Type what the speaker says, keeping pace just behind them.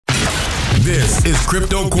This is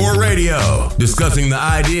Crypto Core Radio, discussing the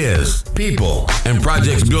ideas, people, and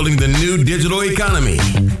projects building the new digital economy.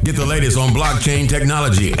 Get the latest on blockchain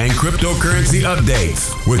technology and cryptocurrency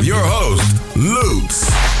updates with your host, Lutz.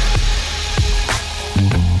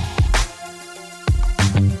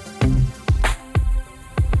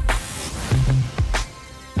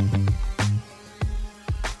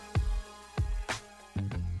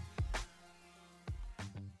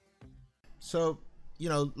 So,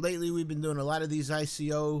 lately we've been doing a lot of these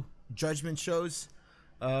ICO judgment shows.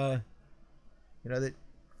 That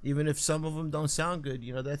even if some of them don't sound good,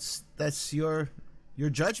 that's your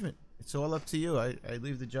judgment. It's all up to you. I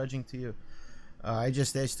leave the judging to you. I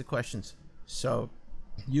just ask the questions. So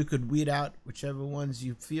you could weed out whichever ones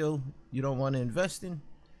you feel you don't want to invest in.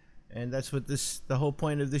 And that's what the whole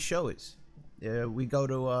point of this show is. You could go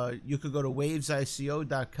to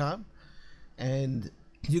wavesico.com and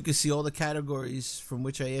you can see all the categories from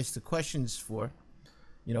which I asked the questions for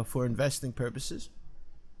investing purposes.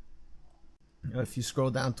 If you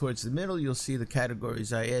scroll down towards the middle, you'll see the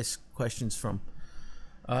categories I ask questions from.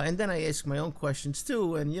 And then I ask my own questions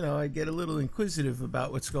too, and I get a little inquisitive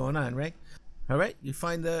about what's going on, right? All right, you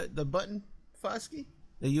find the button, Foskey,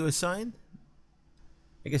 that you assigned?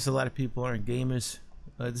 I guess a lot of people aren't gamers.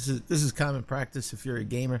 This is common practice if you're a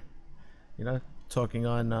gamer, talking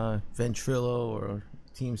on Ventrilo or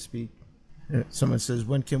TeamSpeak. Someone says,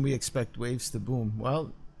 when can we expect waves to boom?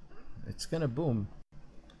 Well, it's gonna boom.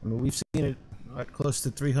 I mean, we've seen it at close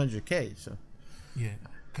to 300K. So yeah,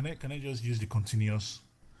 can I just use the continuous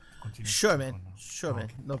sure, man. Sure, man.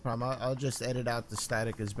 No problem. I'll just edit out the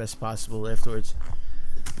static as best possible afterwards.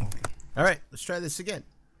 Okay. All right, let's try this again.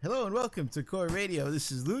 Hello and welcome to Core Radio.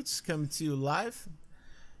 This is Lutz coming to you live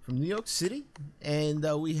from New York City, and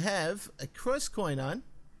we have a Kross Coin on.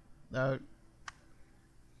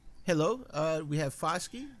 Hello, we have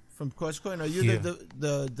Foskey from Kross Coin. Are you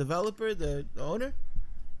the developer, the owner?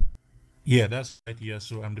 Yeah, that's right. Yeah,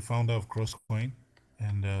 so I'm the founder of Kross Coin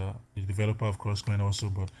and the developer of Kross Coin also,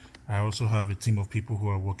 but I also have a team of people who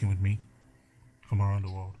are working with me from around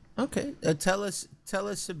the world. Okay, tell us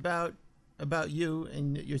about you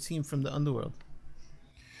and your team from the underworld.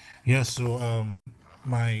 Yeah, so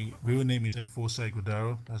my real name is Fosa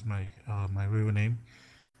Godaro. That's my real name.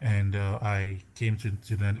 And I came to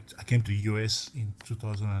the US in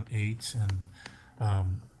 2008, and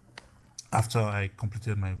after I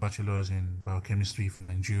completed my bachelor's in biochemistry from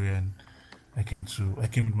Nigeria, and I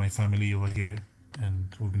came with my family over here,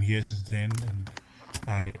 and we've been here since then.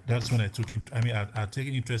 And that's when I took it. I mean, I'd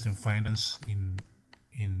taken interest in finance in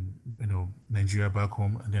Nigeria back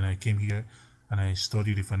home, and then I came here and I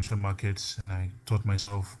studied the financial markets, and I taught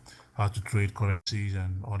myself how to trade currencies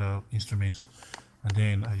and other instruments. And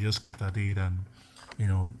then I just studied, and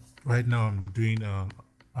right now I'm doing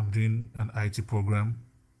an IT program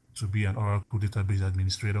to be an Oracle database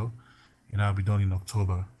administrator, and I'll be done in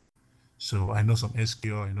October. So I know some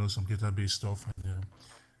SQL, I know some database stuff, and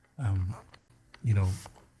I know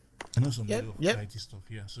some IT stuff.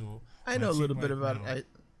 Yeah, so I know a little bit about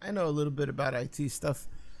I know a little bit about IT stuff.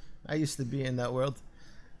 I used to be in that world.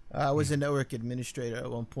 I was a network administrator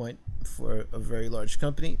at one point for a very large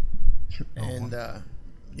company. And I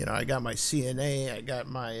got my CNA, I got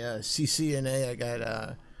my CCNA, I got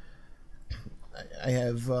I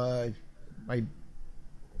have my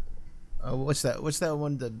what's that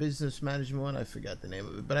one, the business management one? I forgot the name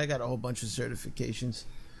of it, but I got a whole bunch of certifications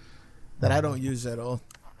that I don't use at all.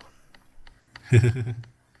 Yeah.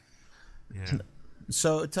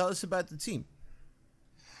 So tell us about the team.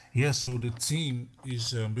 Yeah, so the team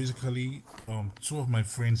is basically two of my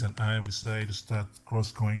friends and I decided to start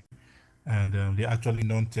Kross Coin. And they're actually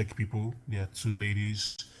non-tech people. They are two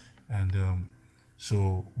ladies, and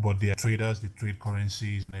but they are traders. They trade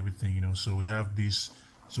currencies and everything, So we have this.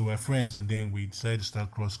 So we're friends, and then we decided to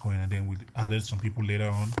start Kross Coin, and then we added some people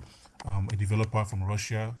later on. A developer from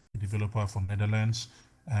Russia, a developer from Netherlands,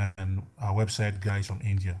 and our website guys from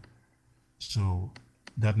India. So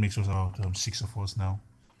that makes us about 6 of us now.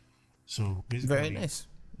 So basically, very nice.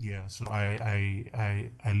 Yeah, so I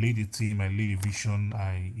lead the team, I lead the vision,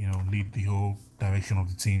 I lead the whole direction of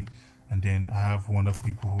the team, and then I have wonderful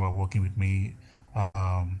people who are working with me.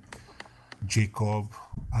 Jacob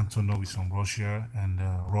Antonov is from Russia, and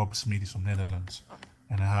Rob Smith is from Netherlands,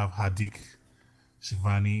 and I have Hadik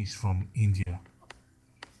Sivani is from India.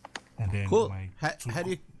 And then cool. How do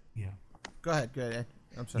you? Yeah. Go ahead.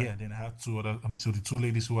 I'm sorry. Yeah, then I have two other. So the two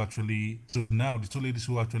ladies who actually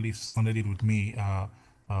funded it with me are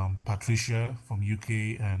Patricia from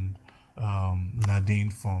UK and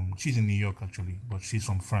Nadine she's in New York actually, but she's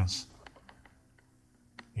from France.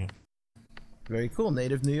 Yeah. Very cool,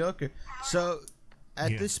 native New Yorker. So,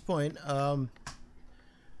 at Yeah. this point,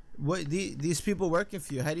 these people working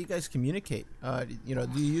for you? How do you guys communicate? Do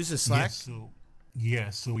you use a Slack? So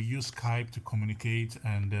we use Skype to communicate,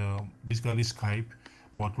 and basically Skype.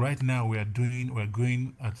 But right now we're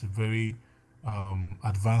going at a very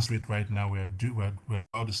advanced rate. Right now we're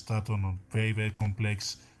about to start on a very very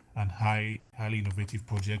complex and highly innovative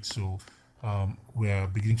project. So we are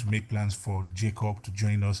beginning to make plans for Jacob to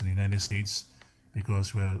join us in the United States,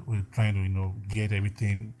 because we're trying to get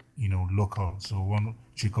everything local. So we want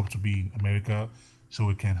Jacob to be in America, so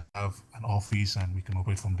we can have an office and we can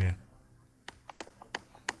operate from there.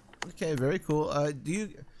 Okay, very cool.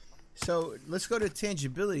 So let's go to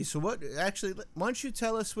tangibility. So why don't you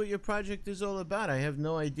tell us what your project is all about? I have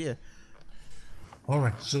no idea. All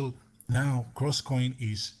right. So now CrossCoin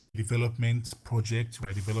is a development project.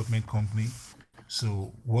 We're a development company.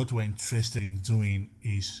 So what we're interested in doing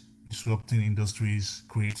is disrupting industries,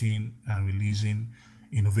 creating and releasing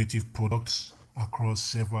innovative products across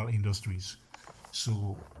several industries.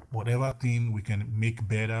 So whatever thing we can make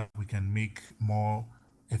better, we can make more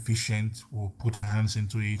efficient, we'll put hands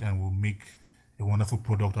into it and we'll make a wonderful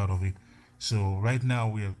product out of it. So right now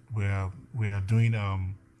we are doing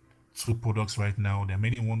two products right now. There are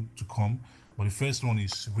many more to come, but the first one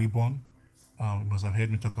is Ribbon. You must have heard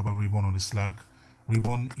me talk about Ribbon on the Slack.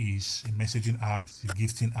 Ribbon is a messaging app, it's a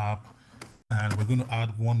gifting app, and we're going to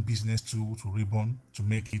add one business tool to Ribbon to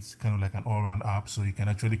make it kind of like an all-round app, so you can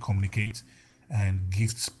actually communicate and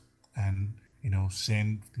gift and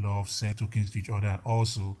send love, send tokens to each other, and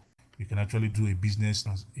also you can actually do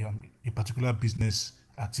a particular business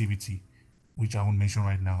activity, which I won't mention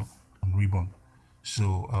right now, on Ribbon.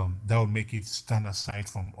 So that will make it stand aside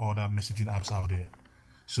from other messaging apps out there.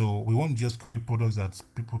 So we want just products that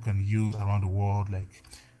people can use around the world, like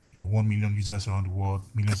 1 million users around the world,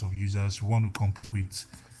 millions of users. We want to compete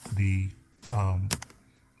with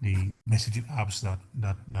the messaging apps that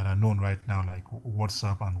are known right now, like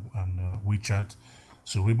WhatsApp and WeChat.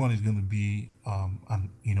 So Ribbon is going to be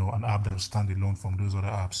an app that will stand alone from those other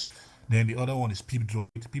apps. Then the other one is PipDroid.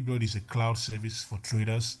 PipDroid is a cloud service for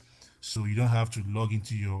traders, so you don't have to log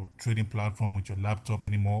into your trading platform with your laptop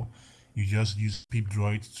anymore. You just use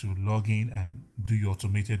PipDroid to log in and do your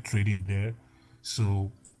automated trading there.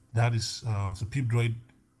 So that is so PipDroid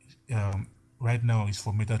right now is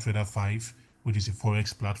for MetaTrader 5, which is a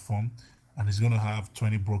forex platform, and it's going to have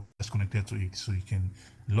 20 brokers connected to it. So you can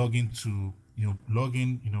log in,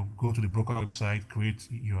 go to the broker website, create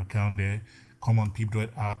your account there, come on PipDroid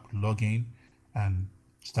app, log in, and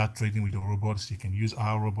start trading with your robots. You can use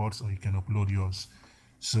our robots or you can upload yours.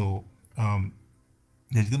 So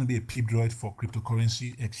there's going to be a PipDroid for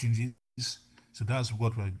cryptocurrency exchanges. So that's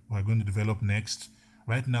what we're going to develop next.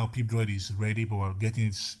 Right now, PipDroid is ready, but we're getting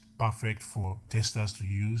it perfect for testers to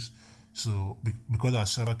use. So because our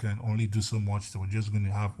server can only do so much, so we're just going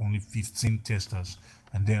to have only 15 testers,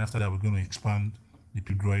 and then after that we're going to expand the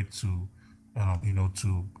PipDroid to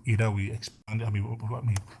to either we expand.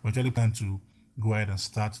 We actually plan to go ahead and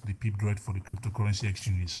start the PipDroid for the cryptocurrency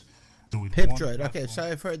exchanges. So with PipDroid. Okay, so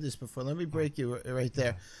I've heard this before. Let me break you right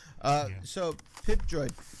there. So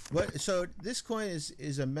PipDroid. So this coin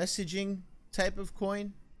is a messaging type of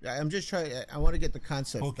coin. I'm just trying. I want to get the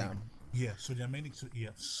concept down. Yeah. So there are many.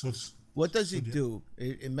 So what does it do?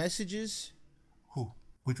 It messages. Who?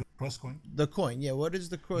 Which CrossCoin? The coin. Yeah. What does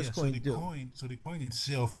the CrossCoin do? So the coin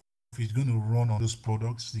itself is going to run on those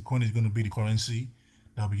products. The coin is going to be the currency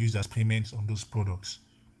that will be used as payments on those products.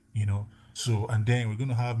 So, and then we're going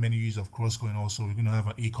to have many use of CrossCoin also. We're going to have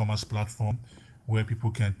an e-commerce platform where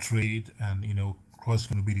people can trade, and Cross is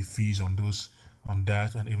going to be the fees on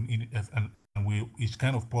that, and even it's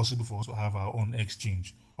kind of possible for us to have our own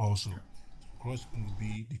exchange also. Cross will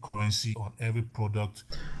be the currency on every product.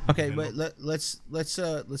 Okay, but let's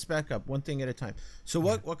back up one thing at a time. So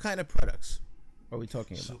what kind of products are we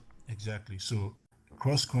talking about? Exactly. So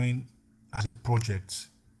CrossCoin as a project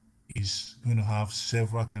is going to have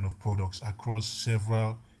several kind of products across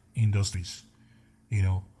several industries.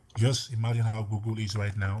 Just imagine how Google is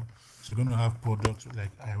right now. So we're going to have products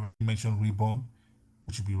like I mentioned Ribbon,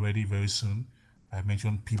 which will be ready very soon. I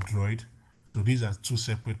mentioned PipDroid. So these are two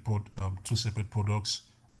separate products.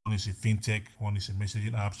 One is a fintech, one is a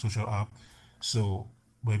messaging app, social app. So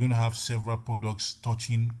we're going to have several products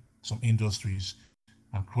touching some industries,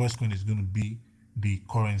 and CrossCoin is going to be the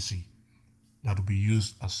currency that will be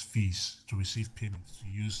used as fees to receive payments, to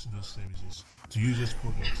use those services, to use those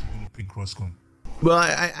products. We're going to pay CrossCoin. Well,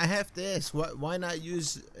 I have to ask, why not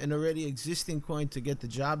use an already existing coin to get the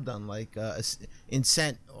job done, like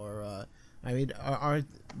Incent or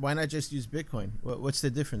why not just use Bitcoin? What's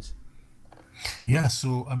the difference? Yeah,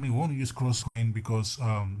 so I mean, we want to use CrossCoin because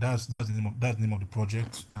that's the name of the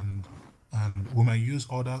project, and we might use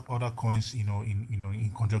other coins,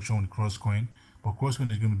 in conjunction with CrossCoin. But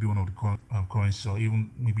CrossCoin is going to be one of the currencies, or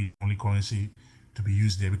even maybe the only currency to be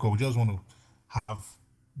used there, because we just want to have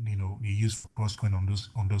the use for CrossCoin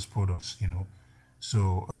on those products.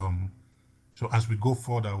 So so as we go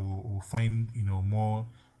further, we'll find more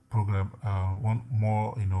program one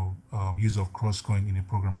more use of CrossCoin in a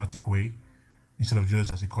programmatic way instead of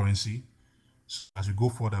just as a currency. So as we go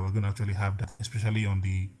further, we're going to actually have that, especially on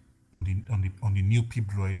the new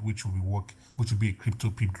PipDroid, which will be a crypto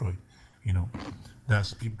PipDroid. You know,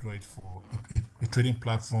 that's PipDroid for a trading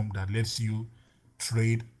platform that lets you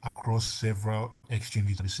trade across several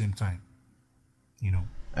exchanges at the same time. You know,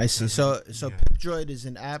 I see. that's So yeah, PipDroid is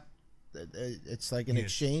an app. It's like an yes,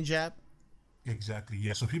 exchange app. exactly.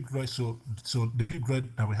 Yeah. So PipDroid, so the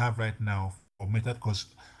PipDroid that we have right now for Meta, because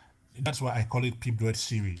that's why I call it PipDroid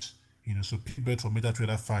series. So PipDroid for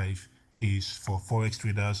MetaTrader 5 is for forex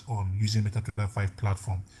traders on using MetaTrader 5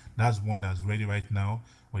 platform. That's one that's ready right now.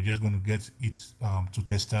 We're just going to get it to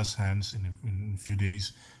testers' hands in a few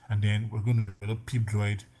days, and then we're going to develop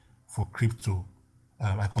PipDroid for crypto.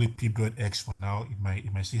 I call it PipDroid X for now. It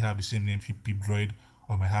might still have the same name, PipDroid,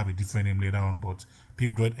 or it might have a different name later on. But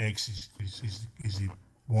PipDroid X is the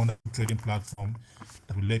one trading platform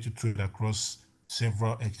that will let you trade across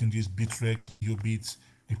several exchanges, Bittrex, Ubit,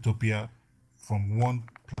 Cryptopia. From one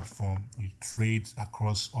platform, you trade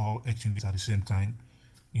across all exchanges at the same time.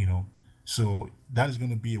 You know, so that is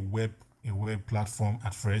going to be a web platform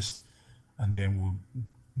at first, and then we'll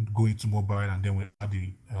go into mobile, and then we'll add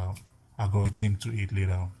the algorithm to it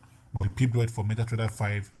later on. But the PipDroid for MetaTrader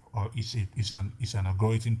 5 is an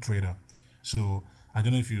algorithm trader. So I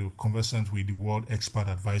don't know if you're conversant with the world expert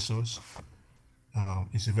advisors.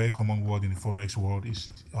 It's a very common word in the forex world.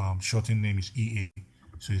 Its shortened name is EA.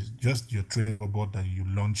 So it's just your trading robot that you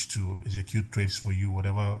launch to execute trades for you.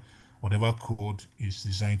 Whatever code is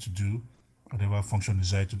designed to do, whatever function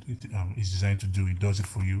is designed to do, it does it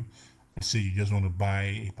for you. Let's say you just want to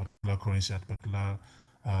buy a particular currency at a particular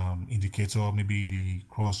indicator, maybe the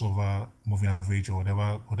crossover, moving average, or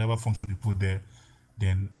whatever function you put there.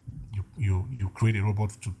 Then you create a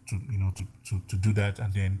robot to do that,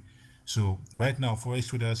 and then so right now forex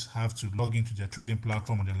traders have to log into their trading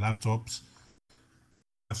platform on their laptops,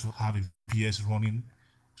 have to have a VPS running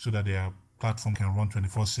so that their platform can run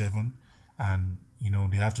 24/7, and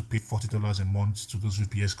they have to pay $40 a month to those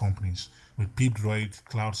VPS companies. With PipDroid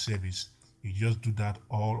cloud service, you just do that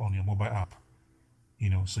all on your mobile app.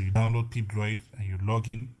 So you download PipDroid and you log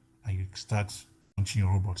in and you start launching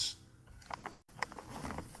your robots.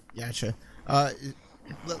 Gotcha.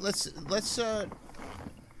 Let's.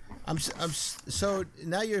 So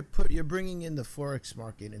now you're bringing in the forex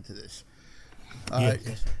market into this. Yeah.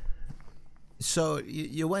 So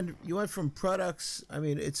you went from products. I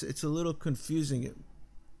mean, it's a little confusing.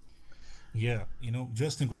 Yeah,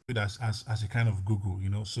 just think of it as a kind of Google,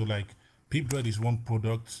 So like PipDroid is one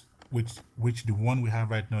product, which the one we have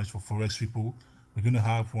right now is for forex people. We're gonna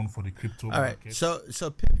have one for the crypto All right. market. So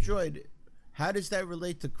PipDroid, how does that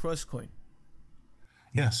relate to CrossCoin?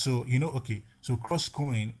 Yeah, so okay. So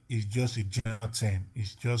CrossCoin is just a general term.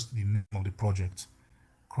 It's just the name of the project.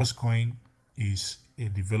 CrossCoin is a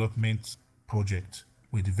development project.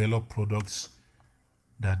 We develop products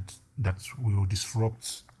that will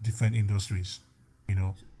disrupt different industries. So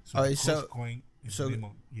All the right. CrossCoin is the So name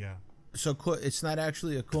of, yeah. it's not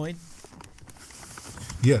actually a coin.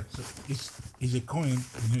 Yeah, so it's a coin.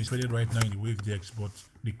 It's traded right now in the WaveDex, but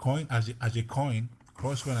the coin as a coin,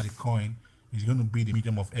 CrossCoin as a coin is going to be the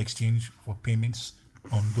medium of exchange for payments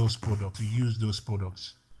on those products. To use those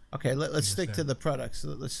products. Okay. Let's You stick to understand? the products.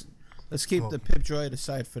 Let's keep the Okay. PipDroid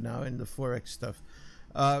aside for now and the forex stuff.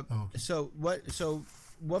 Okay. So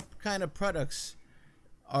what kind of products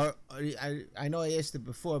are I know I asked it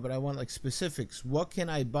before, but I want like specifics. What can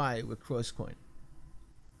I buy with CrossCoin?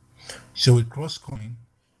 So with CrossCoin,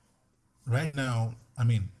 right now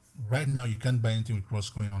you can't buy anything with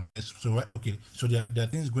CrossCoin on this. So okay, so there are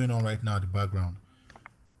things going on right now in the background.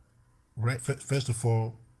 Right, first of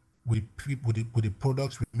all, with the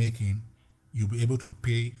products we're making, you'll be able to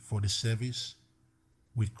pay for the service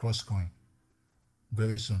with CrossCoin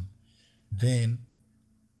very soon. Then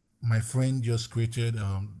my friend just created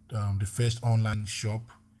the first online shop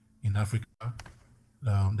in Africa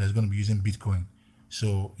that's going to be using Bitcoin.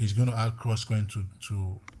 So he's going to add CrossCoin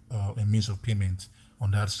to a means of payment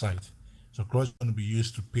on that site. So Cross is going to be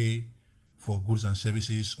used to pay for goods and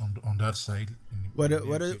services on that site in the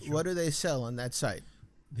near future. What do they sell on that site?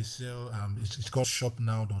 They sell it's called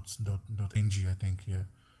shopnow.ng, I think. Yeah.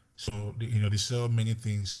 So they sell many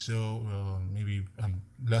things. So maybe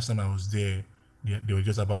last time I was there, they were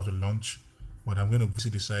just about to launch, but I'm going to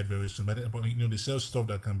visit the site very soon. But they sell stuff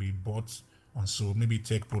that can be bought and sold, maybe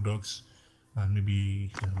tech products, and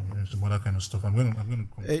maybe some other kind of stuff. I'm going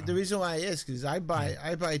The reason why I ask is I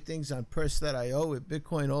buy things on Purse.io with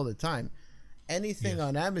Bitcoin all the time. Anything Yes.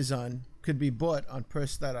 on Amazon could be bought on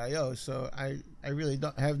Purse.io, so I really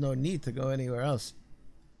don't have no need to go anywhere else.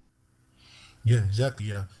 Yeah, exactly.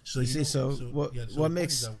 Yeah. So You see, so what the what point is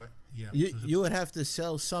makes that yeah. you would have to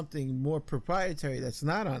sell something more proprietary that's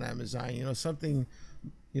not on Amazon. Something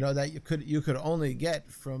that you could only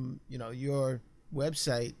get from your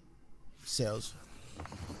website sales.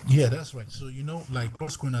 Yeah, that's right. So like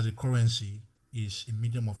KrossCoin as a currency is a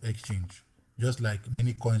medium of exchange, just like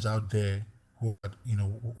many coins out there who are,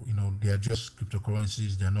 they are just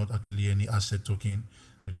cryptocurrencies. They are not actually any asset token.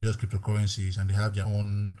 They're just cryptocurrencies, and they have their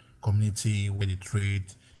own community where they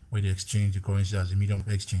trade, where they exchange the currency as a medium of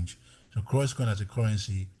exchange. So KrossCoin as a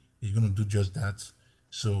currency is going to do just that.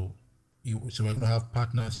 So, so we're going to have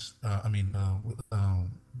partners.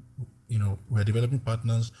 We're developing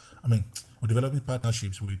partners. We're developing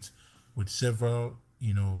partnerships with several,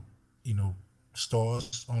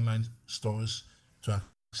 stores, online stores, to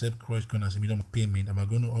accept KrossCoin as a medium of payment. And we're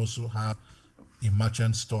going to also have a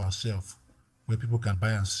merchant store ourselves where people can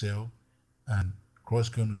buy and sell, and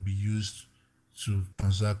KrossCoin will be used to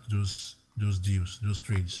transact those deals, those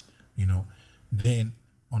trades. Then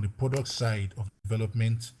on the product side of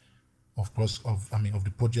development of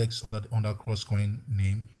the projects under KrossCoin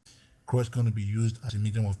name, KrossCoin will be used as a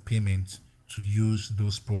medium of payment to use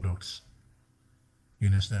those products. You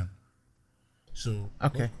understand? So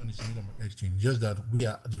Okay. KrossCoin is a medium of exchange. Just that we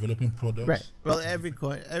are developing products. Right. Well, every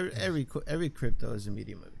coin, every crypto is a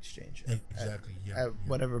medium of exchange. Exactly. At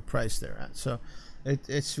whatever price they're at. So,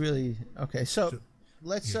 it's really okay. So,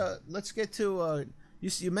 let's get to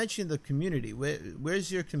you mentioned the community.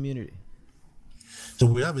 Where's your community? So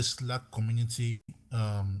we have a Slack community.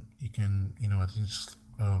 You can, I think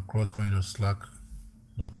KrossCoin or Slack,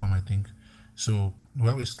 I think. So we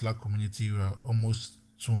have a Slack community. We are almost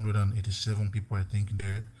 287 people, I think,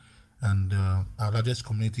 there. And our largest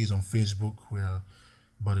community is on Facebook. We are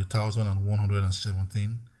about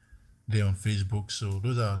 1,117 there on Facebook. So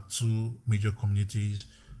those are two major communities.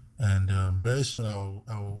 And very soon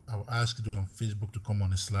I'll ask those on Facebook to come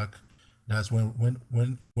on the Slack. That's when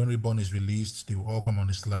Reborn is released, they will all come on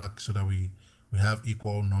the Slack so that we have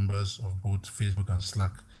equal numbers of both Facebook and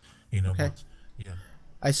Slack. Okay. But yeah.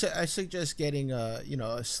 I suggest getting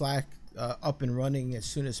a Slack up and running as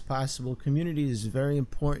soon as possible. Community is very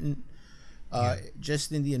important.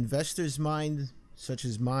 Just in the investor's mind, such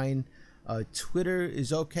as mine, Twitter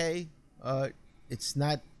is okay. It's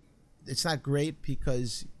not great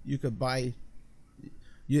because you could buy.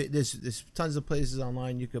 There's tons of places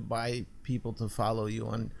online you could buy people to follow you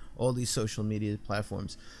on all these social media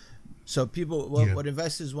platforms. So people, what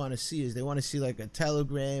investors want to see is they want to see like a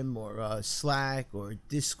Telegram or Slack or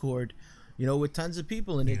Discord, with tons of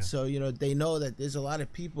people in it. So they know that there's a lot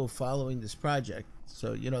of people following this project.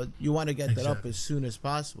 So you want to get that up as soon as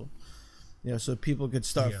possible. So people could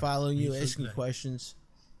start following you, asking questions.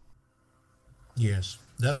 Yes,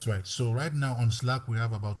 that's right. So right now on Slack we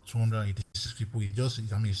have about 286 people.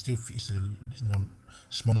 It's a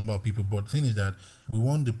small number of people, but the thing is that we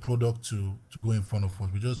want the product to go in front of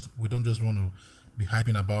us. We don't just want to be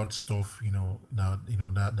hyping about stuff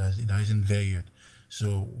that isn't there yet.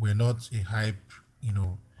 So we're not a hype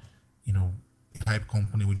hype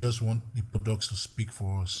company. We just want the products to speak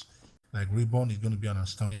for us. Like Reborn is going to be an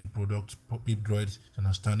outstanding product. PipDroid is an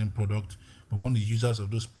outstanding product. We want the users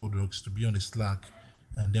of those products to be on the Slack,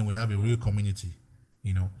 and then we have a real community.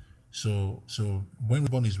 So when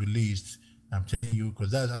Reborn is released, I'm telling you,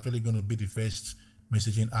 because that's actually going to be the first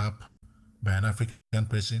messaging app by an African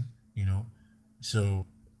person. So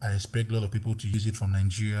I expect a lot of people to use it from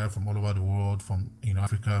Nigeria, from all over the world, from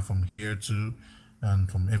Africa, from here too,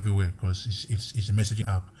 and from everywhere, because it's a messaging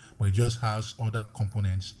app, but it just has other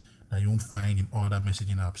components that you won't find in other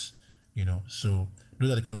messaging apps. So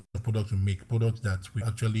those are the kind of products we make, products that will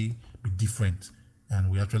actually be different, and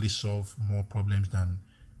we actually solve more problems than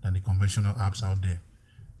the conventional apps out there.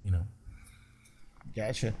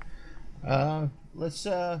 Gotcha. Let's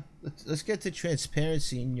get to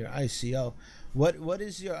transparency in your ICO. What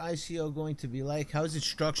is your ICO going to be like? How is it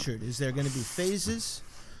structured? Is there going to be phases?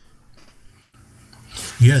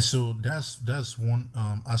 Yeah, so that's one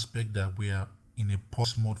aspect that we are in a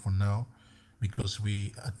pause mode for now, because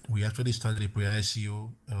we actually started a pre-ICO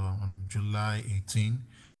on July 18,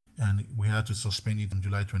 and we had to suspend it on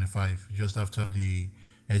July 25, just after the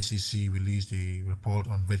SEC released a report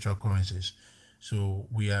on virtual currencies. So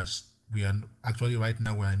we are actually right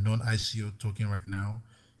now we are non-ICO token right now.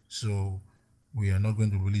 So we are not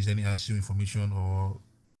going to release any ICO information or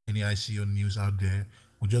any ICO news out there.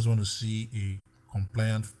 We just want to see a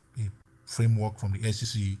compliant a framework from the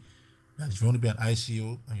SEC that if you want to be an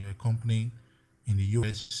ICO and you're a company in the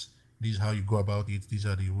US, this is how you go about it. These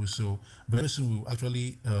are the rules. So very soon we'll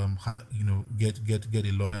actually, get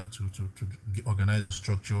a lawyer to organize the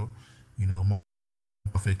structure, more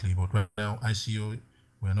perfectly. But right now, ICO,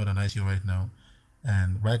 we're not an ICO right now,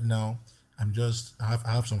 and right now, I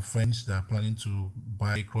have some friends that are planning to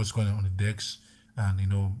buy CrossCoin on the DEX, and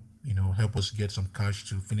help us get some cash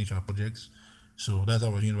to finish our projects. So that's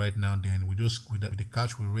what we're doing right now. Then we just with the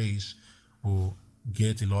cash we raise, we'll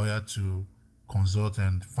get a lawyer to consult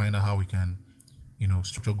and find out how we can,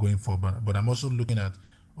 structure going forward. But I'm also looking at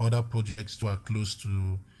other projects who are close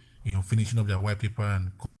to, finishing up their white paper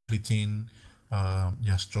and completing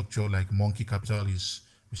their structure. Like Monkey Capital is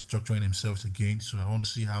restructuring themselves again. So I want to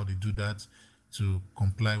see how they do that to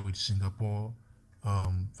comply with Singapore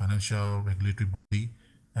financial regulatory body,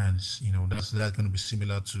 and that's going to be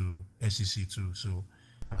similar to SEC too. So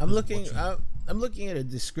I'm looking at a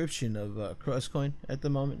description of Kross Coin at the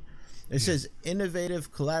moment. It says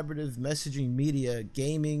innovative, collaborative messaging, media,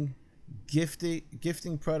 gaming,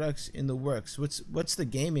 gifting products in the works. What's the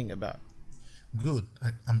gaming about? Good.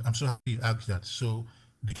 I'm so happy you asked that. So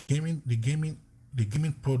the gaming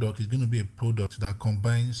product is going to be a product that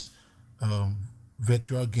combines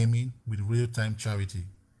virtual gaming with real-time charity.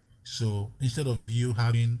 So instead of you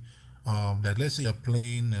having that, let's say you're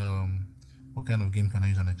playing what kind of game can I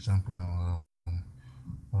use an example?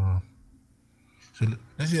 So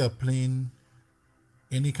let's say you're playing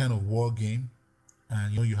any kind of war game,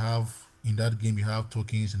 and you have in that game you have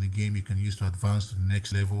tokens in the game you can use to advance to the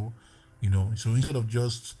next level. So instead of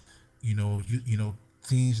just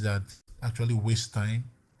things that actually waste time,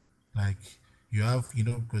 like you have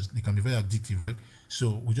because they can be very addictive, right?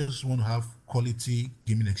 So we just want to have quality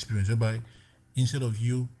gaming experience whereby instead of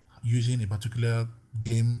you using a particular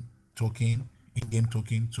game token, in-game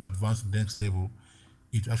token to advance to the next level,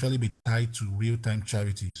 it actually be tied to real-time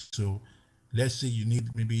charity. So let's say you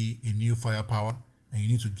need maybe a new firepower and you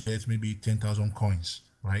need to get maybe 10,000 coins,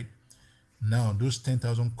 right? Now those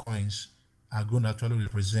 10,000 coins are going to actually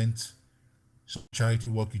represent some charity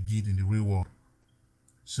work you did in the real world.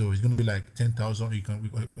 So it's going to be like 10,000.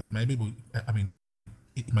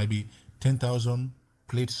 It might be 10,000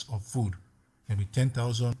 plates of food, maybe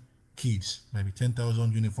 10,000 kids, maybe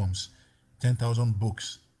 10,000 uniforms, 10,000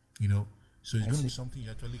 books. So it's going to be something you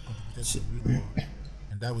actually contributed to the real world,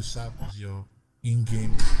 and that will serve as your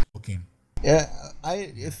in-game token. Yeah,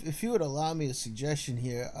 if you would allow me a suggestion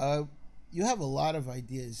here, you have a lot of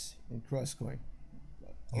ideas in Kross Coin,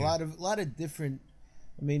 a lot of different.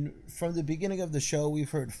 I mean, from the beginning of the show,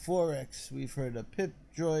 we've heard Forex, we've heard a Pip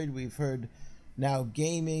Droid, we've heard now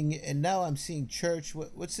gaming, and now I'm seeing church.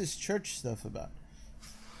 What's this church stuff about?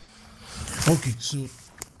 Okay, so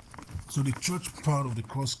the church part of the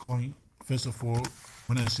Kross Coin, first of all,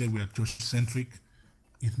 when I say we are church-centric,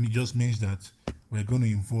 it just means that we're going to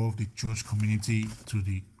involve the church community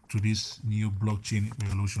to this new blockchain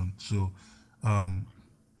revolution. So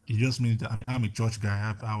it just means that I'm a church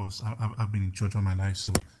guy. I've been in church all my life,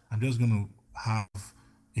 so I'm just going to have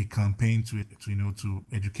a campaign to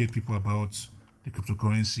educate people about the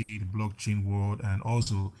cryptocurrency, the blockchain world, and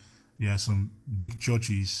also there are some big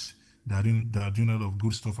churches that are doing a lot of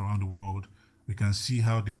good stuff around the world. We can see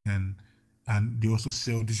how they can, and they also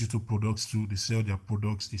sell digital products too. They sell their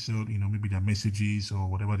products. They sell maybe their messages or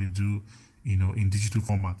whatever they do, in digital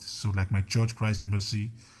format. So like my church, Christ Mercy,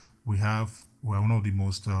 we're one of the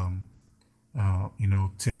most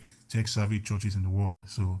tech savvy churches in the world.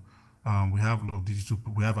 So we have a lot of digital.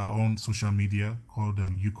 We have our own social media called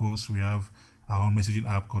UCOS. We have our own messaging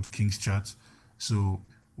app called King's Chat. So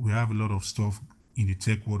we have a lot of stuff in the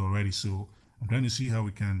tech world already. So I'm trying to see how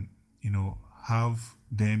we can, have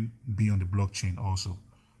them be on the blockchain also.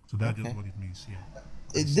 So that's just what it means.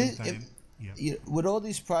 Yeah. With all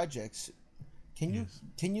these projects, can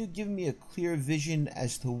you give me a clear vision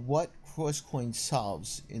as to what Kross Coin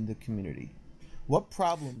solves in the community? What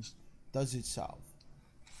problems does it solve?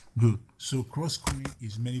 Good. So Kross Coin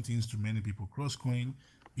is many things to many people. Kross Coin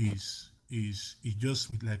is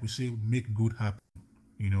just like we say, make good happen.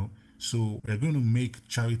 So we're going to make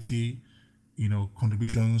charity,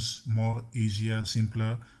 contributions more easier,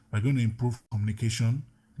 simpler. We're going to improve communication.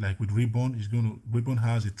 Like with Ribbon, Ribbon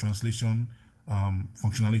has a translation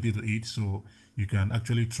functionality to it, so you can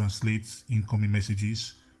actually translate incoming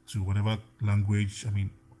messages to whatever language.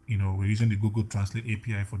 we're using the Google Translate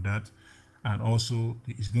API for that, and also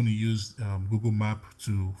it's going to use Google Map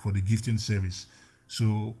for the gifting service.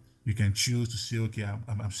 So you can choose to say, okay,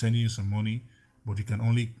 I'm sending you some money, but you can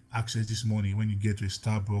only access this money when you get to a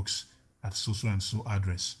Starbucks at so and so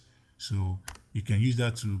address. So you can use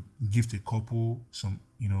that to gift a couple some,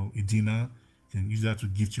 a dinner. You can use that to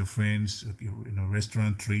gift your friends,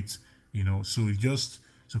 restaurant treats.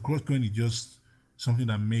 So CrossCoin is just something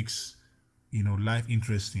that makes life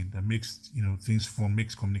interesting, that makes things fun,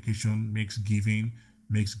 makes communication, makes giving,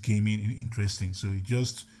 makes gaming interesting. So it's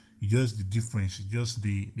just the difference, it's just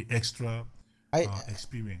the extra I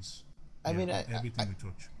experience. I mean Everything we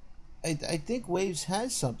touch. I think Waves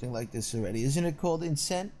has something like this already. Isn't it called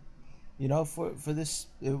Incent? For this,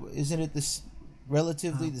 isn't it this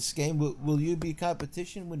relatively this game? Will you be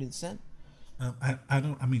competition with Incent? I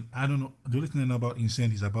don't know. The only thing I know about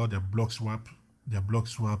Incent is about their block swap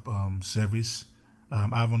service. I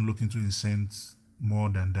haven't looked into Incent more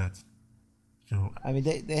than that. So I mean,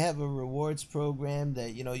 they have a rewards program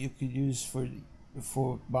that you could use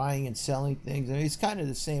for buying and selling things. I mean, it's kind of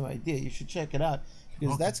the same idea. You should check it out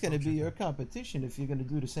because Okay, that's going to I'll be check your it. competition if you're going to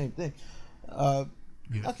do the same thing.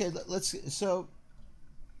 Yes. Okay, let's. So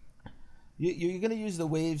you're going to use the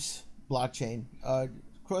Waves blockchain.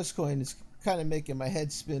 CrossCoin is kind of making my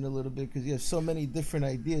head spin a little bit because you have so many different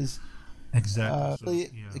ideas. Exactly. So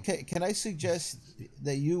Really, yeah. can I suggest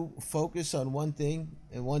that you focus on one thing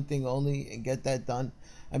and one thing only and get that done?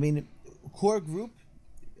 I mean, core group,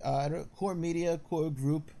 core media, core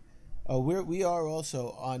group. We are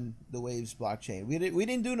also on the Waves blockchain. We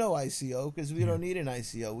didn't do no ICO because we Yeah. don't need an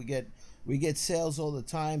ICO. We get sales all the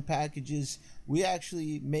time, packages. We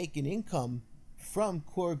actually make an income from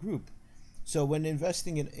core group. So when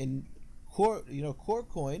investing in core, core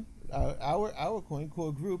coin, our coin,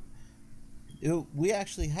 core group, we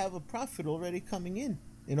actually have a profit already coming in.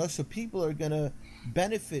 So people are gonna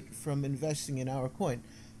benefit from investing in our coin.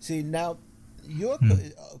 See now, your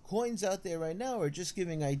coins out there right now are just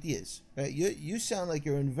giving ideas. Right? You sound like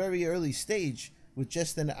you're in very early stage with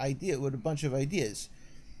just an idea, with a bunch of ideas.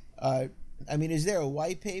 I mean, is there a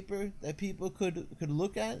white paper that people could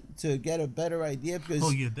look at to get a better idea? Oh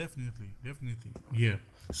Because yeah, definitely. Yeah.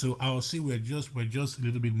 So I'll see we're just a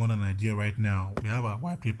little bit more than an idea right now. We have a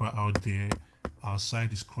white paper out there. Our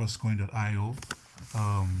site is crosscoin.io.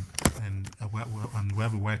 Um and we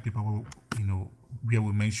have a white paper where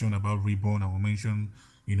we mention about Reborn, and we mention,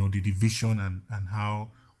 the division and how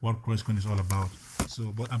what CrossCoin is all about.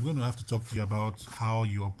 So but I'm going to have to talk to you about how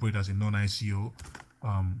you operate as a non-ICO,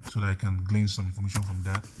 so that I can glean some information from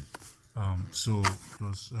that. So it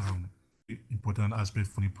was important aspect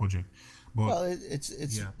for the project. But well, it's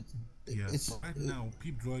yeah, yeah. it's But right now,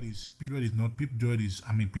 Pip Droid is not Pip Droid is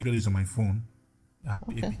I mean Pip Droid is on my phone. I have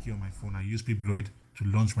the okay. APK on my phone. I use Pip Droid to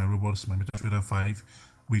launch my robots, my MetaTrader 5.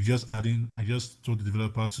 I just told the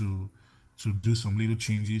developer to do some little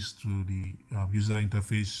changes to the user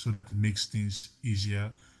interface so that it makes things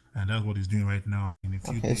easier, and that's what he's doing right now. In a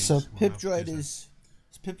few Okay, so days, we'll have testers.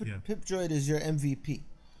 Pip Yeah, Droid is your MVP,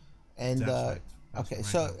 and that's right. That's okay, right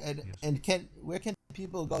so now. Yes. where can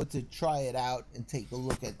people go to try it out and take a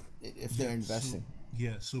look at it if Yeah, they're so investing?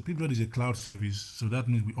 Pipdot is a cloud service, so that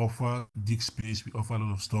means we offer dig space, we offer a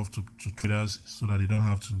lot of stuff to traders so that they don't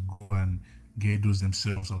have to go and get those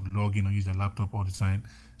themselves or log in or use their laptop all the time.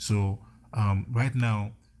 So right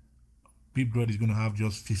now, Pipdot is going to have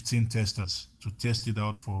just 15 testers to test it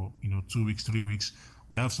out for 2 weeks, 3 weeks.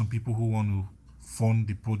 We have some people who want to fund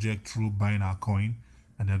the project through buying our coin,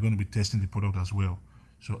 and they're going to be testing the product as well.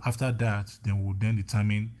 So after that, then we'll then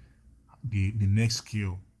determine the next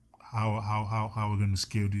scale, how we're going to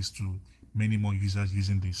scale this to many more users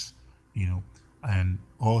using this, you know and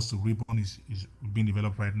also Reborn is being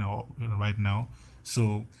developed right now.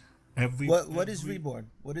 So What is every Reborn?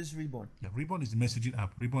 What is Reborn? yeah, Reborn is the messaging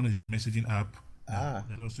app. Reborn is a messaging app. Ah,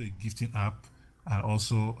 There's also a gifting app, and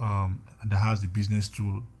also that has the business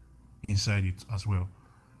tool inside it as well.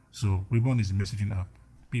 So Reborn is the messaging app.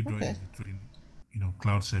 Pipdroid okay. is the trading,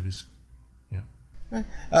 cloud service. Yeah.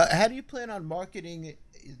 How do you plan on marketing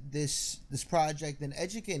this project and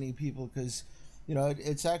educating people? Because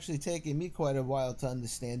it's actually taken me quite a while to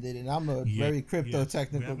understand it, and I'm a Yeah, very crypto yes. We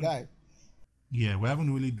technical haven't guy. Yeah, we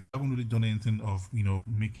haven't really done anything of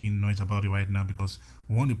making noise about it right now, because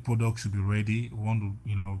we want the product to be ready. We want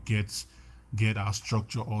to get our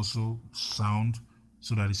structure also sound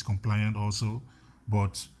so that it's compliant also.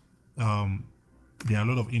 But um, there are a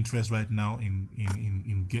lot of interest right now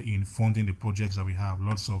in funding the projects that we have.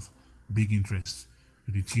 Lots of big interest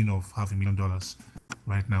to the tune of $500,000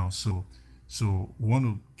 right now. So we want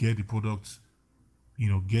to get the product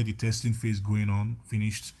get the testing phase going on,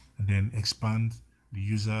 finished, and then expand the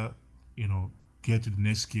user, get to the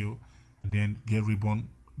next scale, and then get Ribbon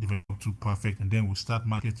developed to perfect, and then we'll start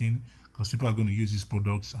marketing because people are going to use these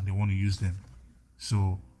products and they want to use them.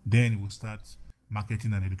 So then we'll start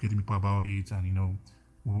marketing and educating people about it, and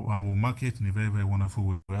we'll market in a very, very wonderful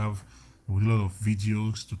way. We'll do a lot of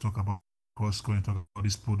videos to talk about Kross Coin, talk about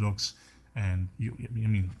these products, and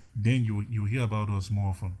then you hear about us more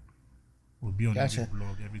often. We'll be on every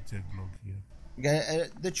blog, every tech blog here.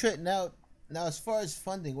 Yeah. Now, as far as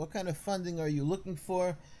funding, what kind of funding are you looking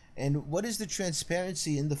for, and what is the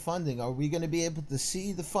transparency in the funding? Are we going to be able to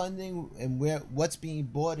see the funding and what's being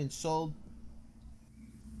bought and sold?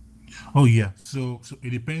 Oh yeah, so it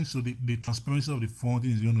depends. So the transparency of the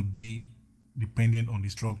funding is going to be dependent on the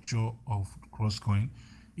structure of Kross Coin.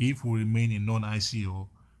 If we remain a non-ICO,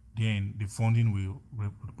 then the funding will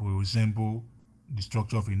resemble the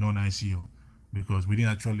structure of a non-ICO, because we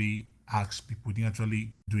didn't actually ask people, we didn't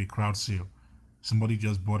actually do a crowd sale. Somebody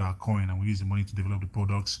just bought our coin and we use the money to develop the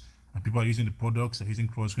products, and people are using the products, they're using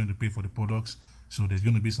Kross Coin to pay for the products, so there's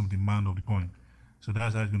going to be some demand of the coin. So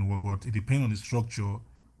that's how it's going to work. But it depends on the structure.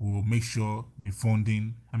 We'll make sure the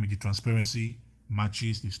funding, the transparency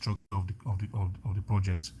matches the structure of the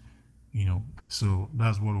project. So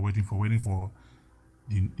that's what we're waiting for. Waiting for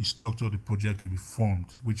the structure of the project to be formed,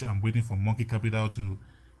 which I'm waiting for Monkey Capital to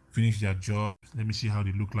finish their job. Let me see how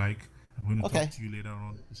they look like. I'm going to talk to you later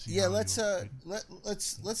on. To see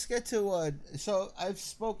let's get to. So I've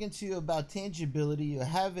spoken to you about tangibility. You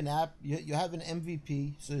have an app. You have an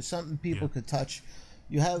MVP, so it's something people could touch.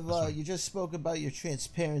 You have. You just spoke about your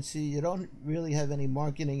transparency. You don't really have any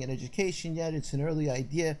marketing and education yet. It's an early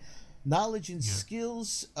idea. Knowledge and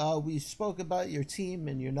skills. We spoke about your team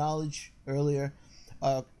and your knowledge earlier.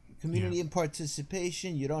 Community and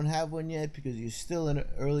participation. You don't have one yet because you're still an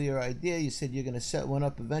earlier idea. You said you're going to set one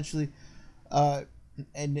up eventually.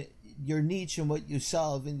 And your niche and what you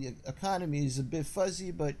solve in the economy is a bit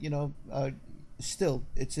fuzzy, but still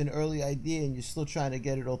it's an early idea and you're still trying to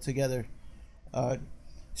get it all together.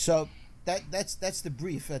 So that's the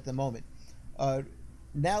brief at the moment.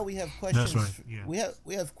 Now we have questions. That's right. Yeah.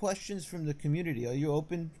 We have questions from the community. Are you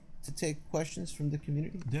open to take questions from the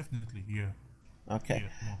community? Definitely, yeah. Okay.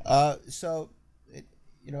 So,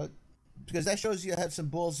 because that shows you have some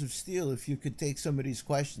balls of steel if you could take some of these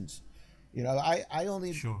questions. I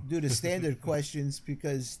only do the standard questions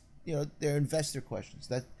because, they're investor questions.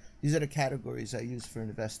 These are the categories I use for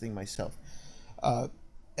investing myself.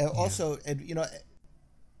 Also,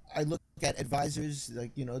 I look at advisors,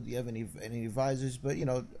 like, do you have any advisors? But,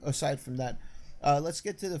 aside from that, let's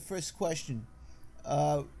get to the first question.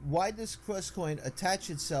 Why does Kross Coin attach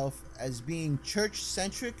itself as being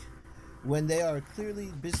church-centric when they are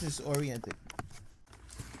clearly business-oriented?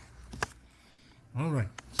 All right,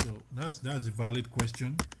 so that's a valid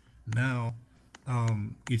question. Now,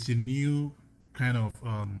 it's a new kind of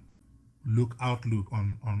outlook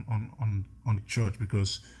on the church,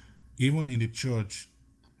 because even in the church,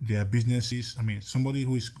 there are businesses. Somebody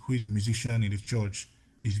who is a musician in the church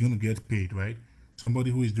is going to get paid, right?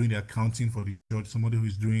 Somebody who is doing the accounting for the church, somebody who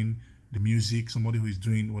is doing the music, somebody who is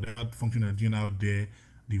doing whatever function they're doing out there,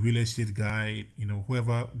 the real estate guy,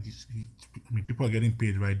 whoever. People are getting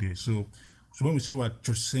paid right there. So when we say we're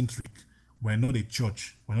church-centric, we're not a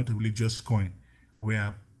church. We're not a religious coin. We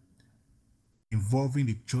are involving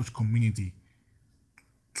the church community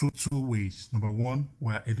through two ways. Number one,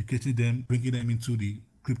 we're educating them, bringing them into the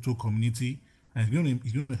crypto community, and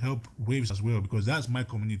it's going to help Waves as well, because that's my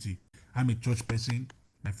community. I'm a church person.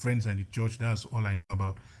 My friends are in the church. That's all I know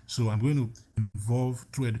about. So I'm going to involve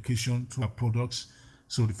through education, through our products.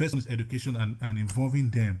 So the first one is education and involving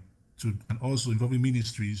them and also involving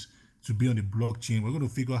ministries to be on the blockchain. We're going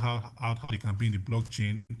to figure out how they can be in the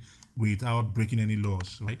blockchain without breaking any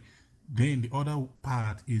laws, right? Then the other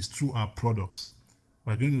part is through our products.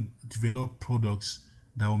 We're going to develop products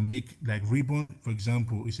that will make, like Ribbon, for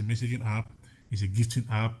example, is a messaging app, it's a gifting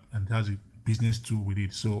app, and has a business tool with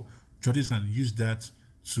it. So churches can use that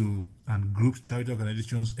and groups, charity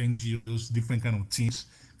organizations, NGOs, different kind of teams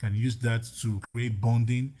can use that to create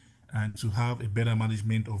bonding and to have a better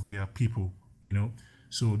management of their people,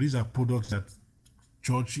 So these are products that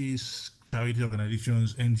churches, charity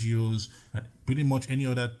organizations, NGOs, and pretty much any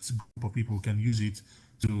other group of people can use it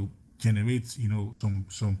to generate,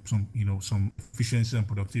 some efficiency and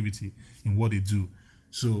productivity in what they do.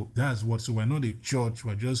 So that's what. So we're not a church.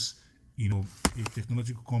 We're just, a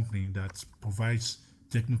technological company that provides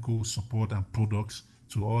technical support and products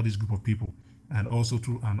to all this group of people, and also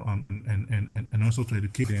and also to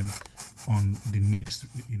educate them on the next,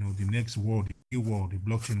 the next world, the new world, the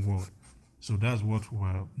blockchain world. So that's what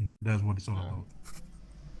it's all about.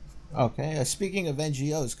 Okay. Speaking of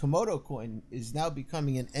NGOs, Komodo Coin is now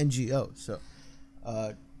becoming an NGO. So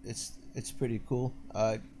uh, it's pretty cool.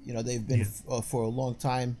 They've been for a long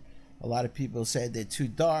time. A lot of people said they're too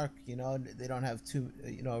dark. They don't have too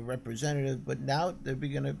a representative. But now they're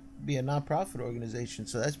going to be a nonprofit organization.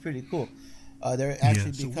 So that's pretty cool. They're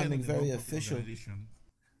actually becoming very official.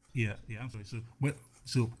 I'm sorry.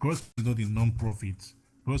 So CrossCoin is not a non-profit.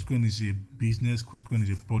 CrossCoin is a business. CrossCoin is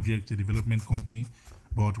a project, a development company.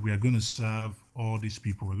 But we are going to serve all these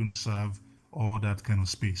people. We're going to serve all that kind of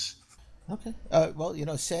space. Okay. Well,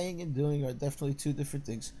 saying and doing are definitely two different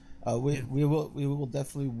things. We will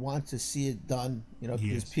definitely want to see it done.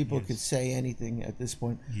 Because people could say anything at this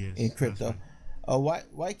point in crypto. Right.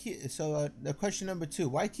 Why keep? So the question number 2: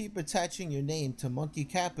 why keep attaching your name to Monkey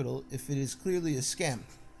Capital if it is clearly a scam?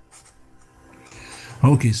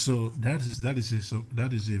 Okay, so that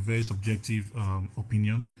is a very subjective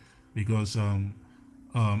opinion, because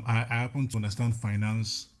I happen to understand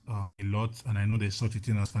finance a lot, and I know there's such a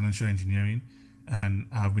thing as financial engineering, and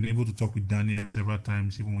I've been able to talk with Daniel several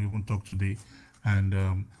times, even we even talked today, and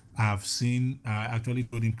I actually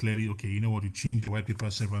told him clearly, okay, you know what, you changed the white paper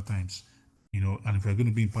several times, and if we're going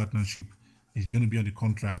to be in partnership, it's going to be on the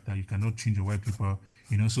contract that you cannot change the white paper,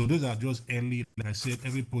 so those are just early, like I said,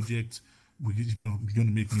 every project we're going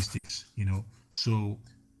to make mistakes, so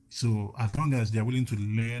as long as they're willing to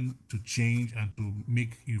learn, to change, and to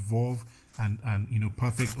make evolve, and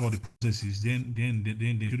perfect all the processes, then they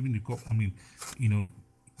should be in the cup. I mean,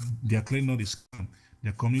 they are clearly not a scam.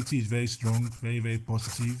 Their community is very strong, very very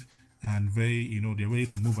positive, and very they're ready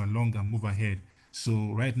to move along and move ahead.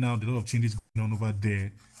 So right now, there are a lot of changes going on over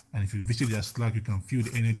there, and if you visit their Slack, you can feel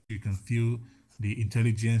the energy, you can feel the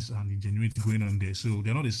intelligence and the ingenuity going on there. So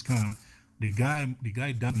they're not a scam. The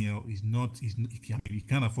guy Daniel is not. He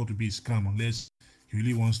can't afford to be a scam unless he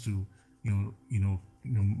really wants to,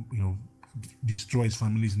 destroy his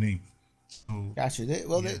family's name. So, gotcha.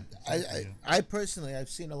 I personally, I've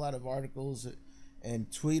seen a lot of articles and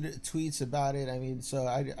tweets about it. I mean, so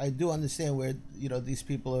I do understand where these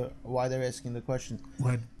people are, why they're asking the question.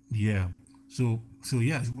 Right. Yeah. So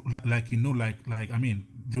yeah, like I mean,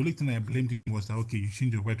 the only thing I blamed him was that, okay, you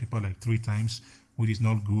changed your white paper like 3 times, which is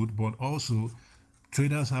not good. But also,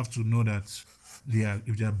 traders have to know that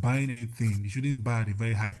if they are buying anything, they shouldn't buy at a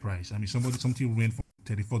very high price. I mean, something went from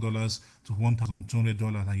 $34 to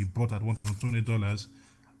 $1,200, and you bought at $1,200.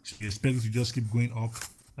 So you expect it to just keep going up.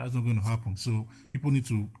 That's not going to happen. So people need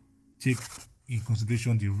to take in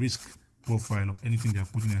consideration the risk profile of anything they're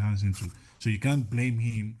putting their hands into. So you can't blame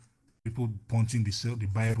him, people punching the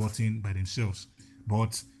buy button by themselves.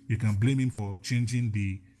 But you can blame him for changing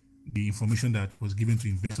the information that was given to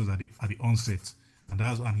investors at the onset.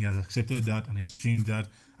 And he has accepted that and has changed that.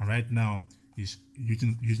 And right now he's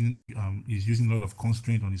using a lot of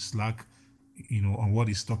constraint on his Slack, on what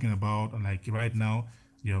he's talking about. And like right now,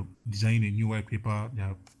 they're designing a new white paper,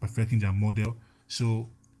 they're perfecting their model. So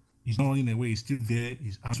he's not running away, he's still there,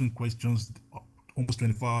 he's answering questions almost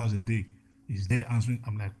 24 hours a day. He's there answering.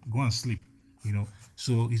 I'm like, go and sleep,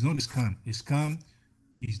 So he's not a scam. A scam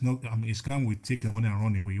is not, a scam will take the money and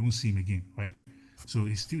run away. You won't see him again, right? So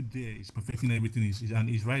he's still there, he's perfecting everything.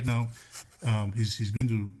 He's right now, he's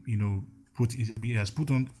going to, he has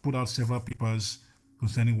put out several papers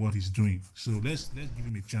concerning what he's doing. So let's give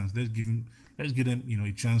him a chance. Let's give him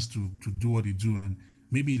a chance to do what he do, and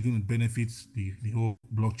maybe it's going to benefit the whole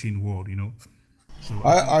blockchain world, So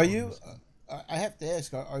are you? I have to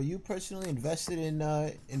ask: are you personally invested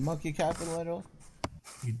in Monkey Capital at all?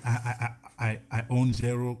 I own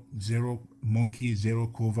zero Monkey, zero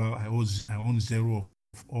Cover. I own zero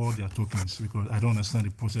of all their tokens, because I don't understand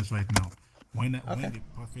the process right now. When they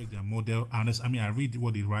perfect their model, I read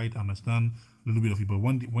what they write, understand a little bit of it, but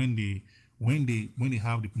when they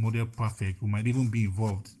have the model perfect, we might even be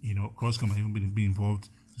involved. CrossCoin might even be involved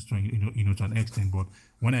to an extent. But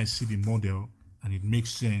when I see the model and it makes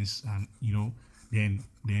sense, and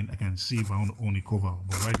then I can see if I want to own a Cover.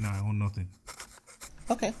 But right now I own nothing.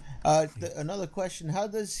 Okay. Another question: how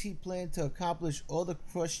does he plan to accomplish all the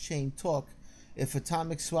cross-chain talk if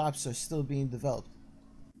atomic swaps are still being developed?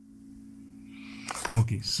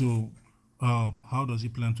 Okay, so how does he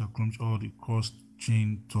plan to accomplish all the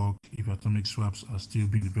cross-chain talk if atomic swaps are still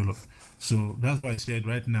being developed? So that's why I said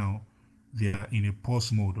right now they are in a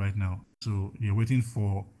pause mode right now. So they're waiting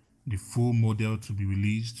for the full model to be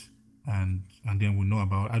released, and then we know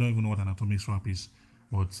about. I don't even know what an atomic swap is,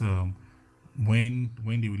 but when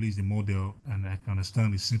they release the model and I can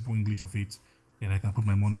understand the simple English of it, then I can put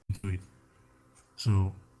my money into it.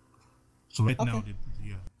 So right now,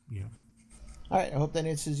 yeah. All right, I hope that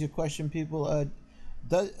answers your question, people.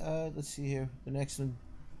 Let's see here. The next one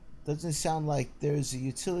doesn't sound like there's a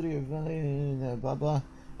utility or value. Blah blah.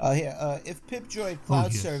 Here, if PipDroid Oh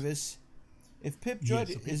cloud yes, service, if yes.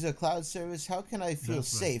 PipDroid Okay, is a cloud service, how can I feel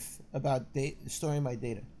that's right. safe about storing my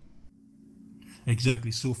data?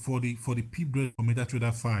 Exactly. So for the PipDroid for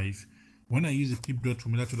MetaTrader 5, when I use the PipDroid for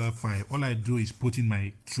MetaTrader 5, all I do is put in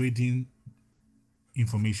my trading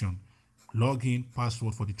information, login,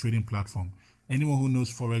 password for the trading platform. Anyone who knows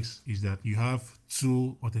Forex is that you have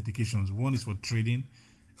two authentications. One is for trading,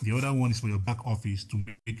 the other one is for your back office to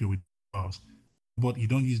make your withdrawals. But you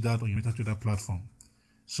don't use that on your MetaTrader platform.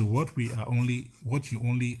 So what we're only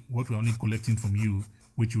collecting from you,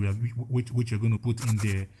 which you're going to put in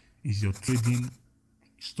there, is your trading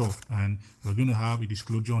stuff, and we're going to have a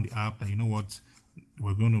disclosure on the app that, you know what,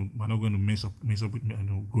 we're not going to mess up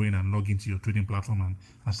with, going and log into your trading platform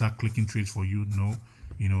and start clicking trades for you. No,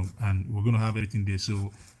 and we're going to have everything there.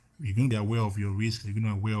 So you're going to be aware of your risks. You're going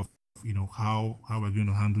to be aware of how we're going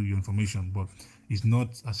to handle your information. But it's not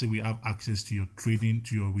as if we have access to your trading,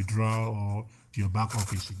 to your withdrawal, or to your back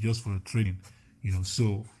office. It's just for trading.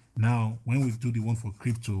 So now when we do the one for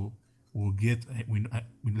crypto, we'll get like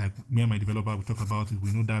me and my developer, we talk about it.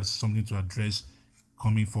 We know that's something to address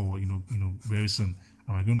coming forward, very soon,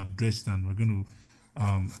 and we're going to address it, and we're going to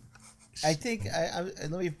I think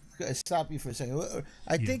let me stop you for a second.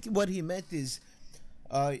 I think what he meant is,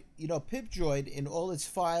 PipDroid in all its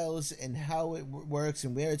files and how it works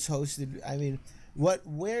and where it's hosted. I mean,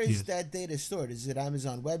 where is that data stored? Is it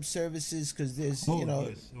Amazon Web Services? Because there's,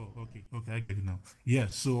 yes. Okay, I get it now.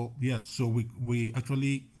 So we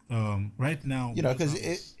actually right now, because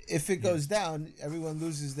if it goes down, everyone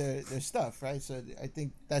loses their stuff, right? So I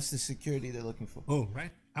think that's the security they're looking for. Oh,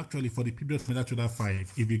 right. Actually, for the PipDroid MetaTrader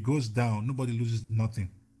 5, if it goes down, nobody loses nothing,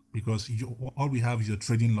 because all we have is your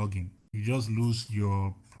trading login. You just lose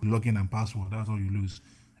your login and password. That's all you lose,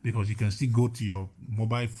 because you can still go to your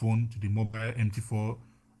mobile phone, to the mobile MT4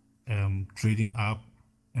 trading app,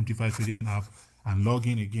 MT5 trading app, and log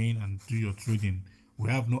in again and do your trading. We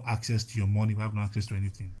have no access to your money. We have no access to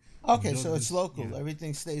anything. Okay, so it's local. Yeah.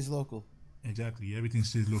 Everything stays local. Exactly. Everything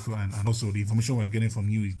stays local, and also the information we're getting from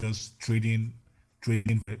you is just trading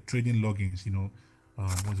logins.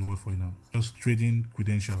 What's the word for it now? Just trading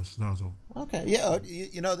credentials. That's all. Okay, yeah,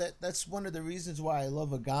 that's one of the reasons why I love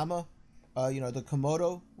Agama. The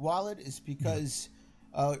Komodo wallet is because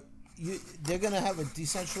they're gonna have a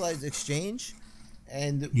decentralized exchange,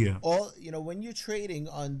 and all when you're trading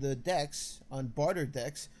on the DEX, on barter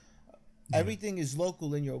DEX, everything is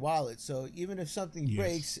local in your wallet. So even if something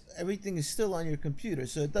breaks, everything is still on your computer.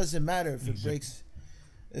 So it doesn't matter if it breaks.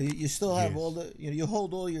 You still have all the you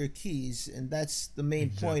hold all your keys, and that's the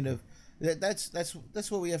main point of that's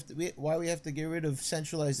what we have to why we have to get rid of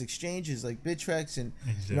centralized exchanges like Bittrex, and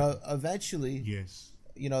eventually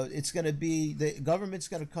it's going to be the government's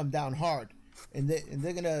going to come down hard, and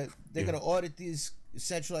they're going to audit these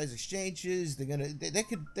centralized exchanges. They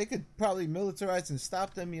could probably militarize and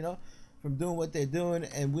stop them, from doing what they're doing,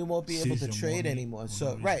 and we won't be able to trade anymore.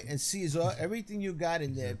 So and seize everything you got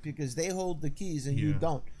in there, because they hold the keys and you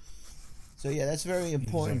don't. So that's very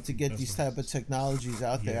important to get these type of technologies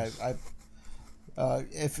out there.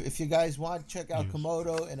 If you guys want, check out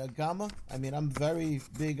Komodo and Agama. I mean, I'm very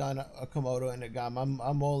big on a Komodo and Agama.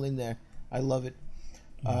 I'm all in there. I love it.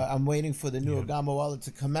 I'm waiting for the new Agama wallet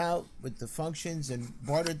to come out with the functions and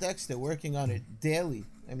barter decks. They're working on it daily.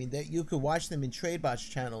 I mean, that you could watch them in TradeBot's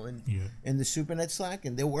channel and in the SuperNet Slack,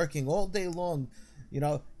 and they're working all day long,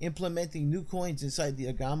 implementing new coins inside the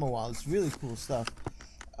Agama wallet. It's really cool stuff.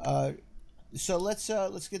 So let's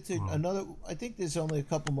get to another. I think there's only a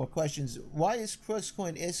couple more questions. Why is Kross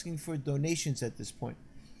Coin asking for donations at this point?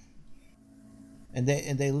 And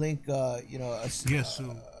they link a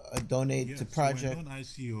donate to project.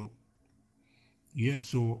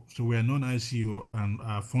 So we're non-ICO, and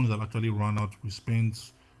our funds have actually run out. We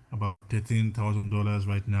spent about $13,000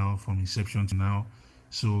 right now from inception to now.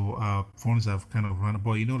 So our funds have kind of run out.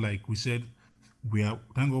 But like we said, thank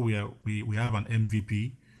God we have an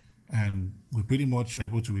MVP, and we're pretty much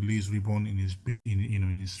able to release Ribbon in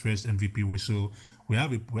his first MVP way. So we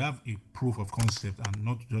have a proof of concept, and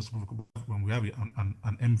not just when we have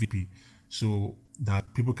an MVP, so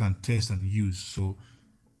that people can test and use. So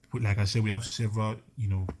like I said, we have several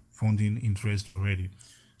funding interest already.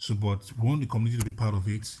 So, but we want the community to be part of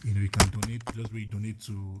it. You can donate. Just really donate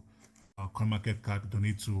to CoinMarketCap,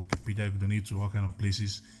 donate to Wikipedia, donate to all kind of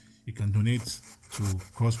places. You can donate to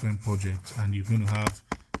KrossCoin project, and you're going to have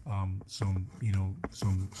some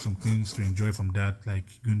things to enjoy from that. Like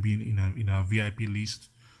you're going to be in a VIP list.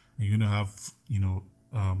 And you're going to have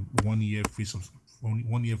 1 year free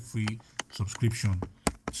 1 year free subscription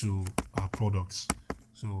to our products.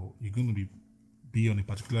 So you're going to be on a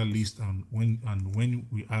particular list, and when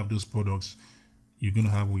we have those products, you're going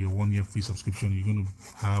to have your 1 year free subscription. You're going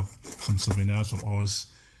to have some souvenirs from us,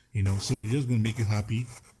 so it's just going to make you happy,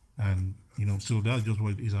 and so that's just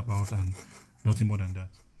what it is about, and nothing more than that.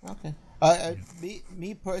 Okay.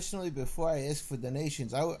 Me personally, before I ask for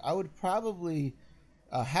donations, I would probably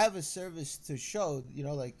have a service to show,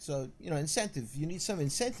 incentive. You need some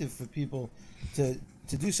incentive for people to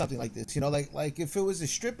do something like this. Like if it was a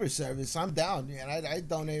stripper service, I'm down, and I'd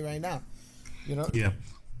donate right now. Yeah.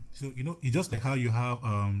 So it's just like how you have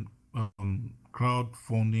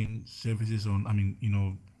crowdfunding services on,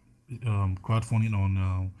 crowdfunding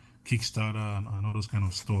on Kickstarter and all those kind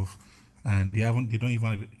of stuff, and they don't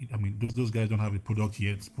even have, those guys don't have a product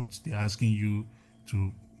yet, but they're asking you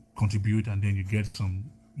to contribute, and then you get some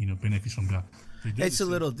benefits from that. So it's a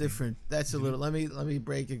little different. That's a little. Let me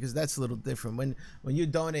break it, because that's a little different. When you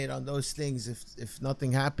donate on those things, if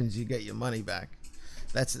nothing happens, you get your money back.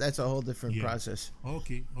 That's a whole different process.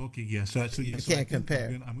 Okay, yeah. So you can't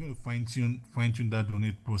compare. I'm going to fine tune that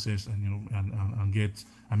donate process, and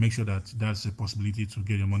and make sure that that's a possibility to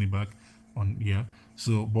get your money back on. Yeah.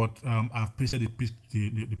 So, but I've pasted the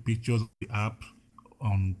pictures of the app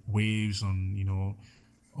on Waves, on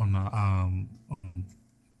on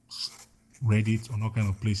Reddit, on all kind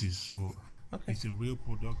of places. So it's a real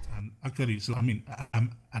product, and actually, so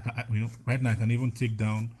right now I can even take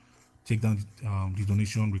down the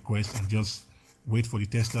donation request and just wait for the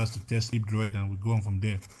testers to test Sleep Droid, and we go on from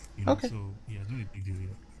there. Okay. So yeah, it's not a big deal.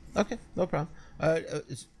 Yeah. Okay, no problem.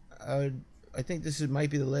 I think this might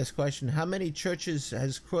be the last question. How many churches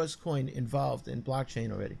has Kross Coin involved in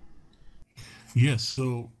blockchain already? Yes.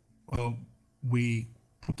 So we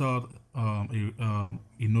put out a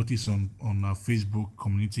notice on our Facebook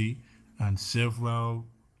community, and several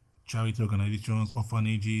charity organizations,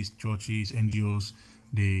 orphanages, churches, NGOs,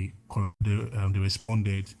 they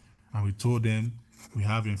responded, and we told them we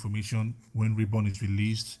have information. When Ribbon is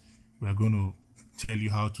released, we are going to tell you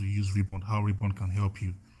how to use Ribbon, how Ribbon can help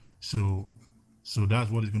you. So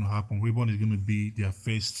that's what is going to happen. Ribbon is going to be their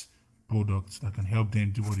first product that can help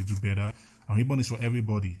them do what they do better. And Ribbon is for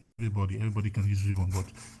everybody. Everybody can use Ribbon, but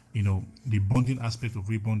the bonding aspect of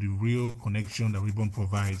Ribbon, the real connection that Ribbon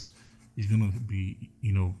provides, is going to be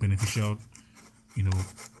beneficial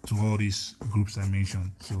to all these groups I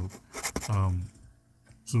mentioned. So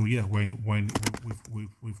yeah, when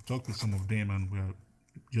we've talked with some of them, and we're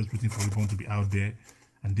just waiting for Ribbon to be out there,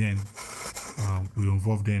 and then we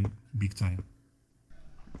involve them big time.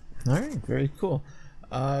 All right, very cool.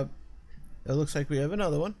 It looks like we have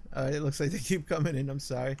another one. It looks like they keep coming in. I'm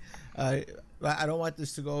sorry. I don't want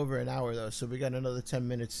this to go over an hour though, so we got another 10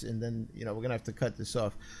 minutes, and then we're gonna have to cut this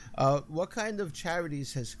off. What kind of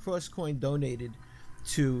charities has Kross Coin donated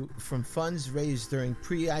to from funds raised during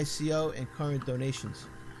pre-ICO and current donations?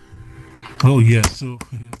 Oh yeah, so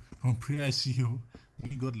from pre-ICO,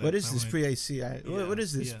 we got like. What is this pre-ICO? Yeah, what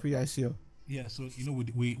is this pre-ICO? Yeah, so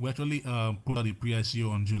we actually put out the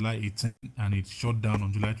pre-ICO on July 18, and it shut down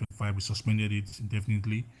on July 25. We suspended it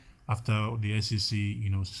indefinitely after the SEC,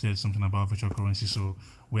 said something about virtual currency. So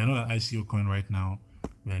we are not an ICO coin right now.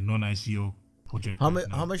 We are a non-ICO project.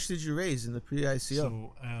 How much did you raise in the pre-ICO?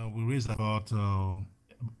 So we raised about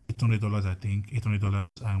 $800, I think, $800,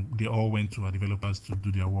 and they all went to our developers to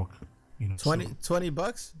do their work.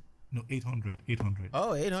 $20? No, 800. Oh,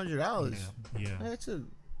 $800. Yeah. That's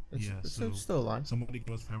still a lot. Somebody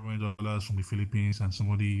got $500 from the Philippines, and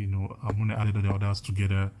somebody, I'm gonna add the others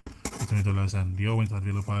together, $800, and they all went to our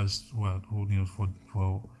developers who are holding for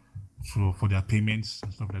their payments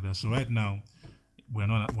and stuff like that. So right now, we're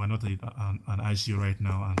not an ICO right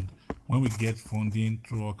now, and when we get funding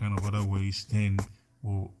through all kind of other ways, then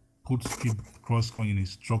we'll keep Kross Coin in a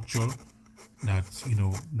structure that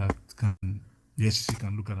that the SEC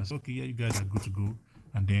can look at us. Okay, yeah, you guys are good to go,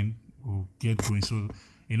 and then we'll get going. So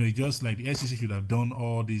it's just like the SEC should have done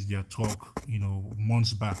all their talk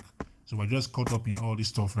months back. So we're just caught up in all this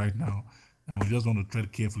stuff right now, and we just want to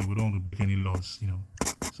tread carefully. We don't want to break any laws.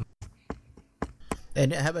 So.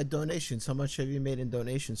 And how about donations? How much have you made in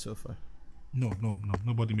donations so far? No.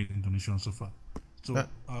 Nobody made any donations so far. So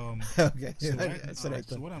okay.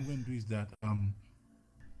 So what I'm going to do is that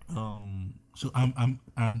so I'm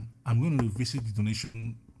going to revisit the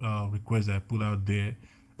donation request that I put out there,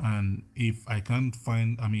 and if I can't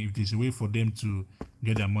find, if there's a way for them to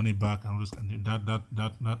get their money back and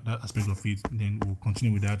that aspect of it, then we'll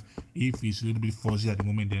continue with that. If it's a little bit fuzzy at the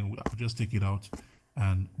moment, then I'll just take it out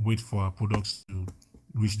and wait for our products to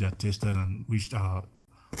reach their tester and reach our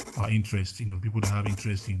our interest. People that have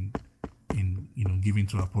interest in giving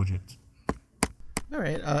to our project. All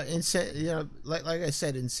right. Like I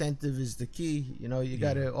said, incentive is the key. You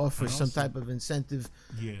got to offer some type of incentive.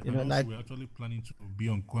 Yeah. We're actually planning to be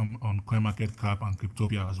on CoinMarketCap and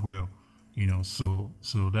Cryptopia as well.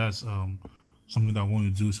 So that's something that I want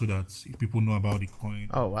to do so that if people know about the coin.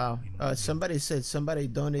 Oh wow! Somebody said somebody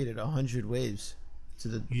donated 100 waves to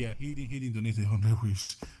the. Yeah, he didn't donate 100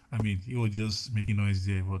 waves. I mean, he was just making noise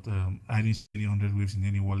there, but I didn't see any 100 waves in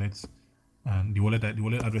any wallets. And the wallet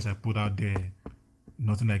address I put out there,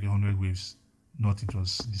 nothing like 100 waves. Nothing. It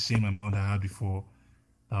was the same amount I had before.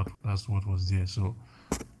 That's what was there. So,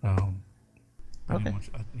 pretty much,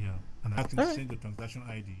 yeah. And I think send the transaction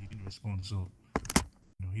ID. He didn't respond, so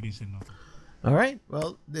he didn't say nothing. All right.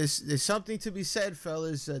 Well, there's something to be said,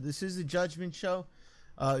 fellas. This is the judgment show.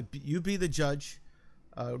 You be the judge.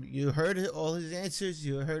 You heard all his answers.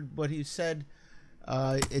 You heard what he said.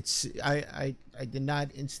 I did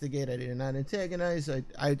not instigate. I did not antagonize. I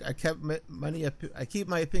kept I keep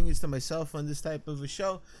my opinions to myself on this type of a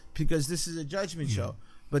show because this is a judgment show.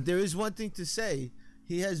 But there is one thing to say.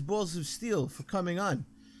 He has balls of steel for coming on.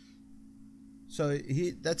 So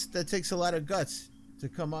that takes a lot of guts to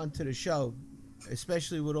come on to the show,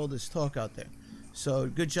 especially with all this talk out there. So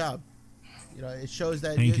good job. It shows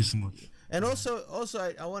that. Thank you so much. And also,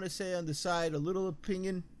 I want to say on the side a little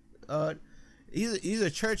opinion. He's a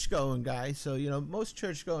church-going guy, so most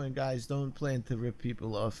church-going guys don't plan to rip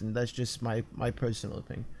people off, and that's just my personal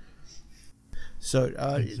opinion. So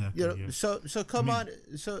exactly, so come on,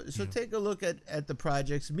 so take a look at the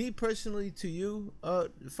projects. Me personally, to you,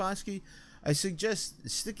 Fosky, I suggest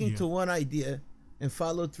sticking to one idea and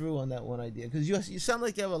follow through on that one idea, because you sound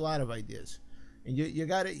like you have a lot of ideas, and you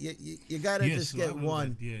gotta just get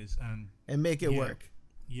one and make it work.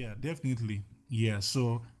 Yeah, definitely. Yeah,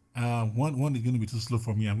 so one is going to be too slow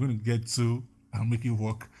for me. I'm going to get two and make it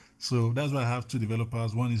work. So that's why I have two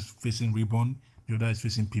developers. One is facing Reborn, the other is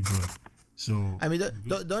facing P-Bird. So I mean,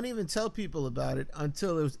 don't even tell people about it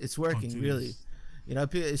until it's working. Really,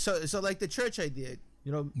 So like the church idea.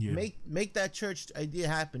 Make that church idea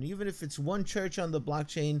happen. Even if it's one church on the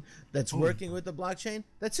blockchain that's working with the blockchain,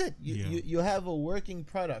 that's it. You have a working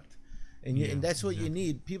product, and that's what you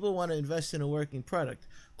need. People want to invest in a working product.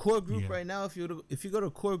 Core Group right now, if you go to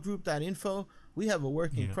coregroup.info, we have a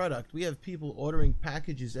working product. We have people ordering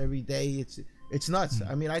packages every day. It's nuts.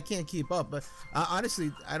 I mean, I can't keep up, but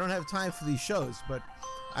honestly, I don't have time for these shows, but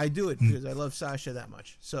I do it because I love Sasha that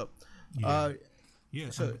much. So. So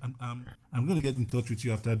I'm going to get in touch with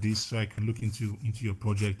you after this, so I can look into your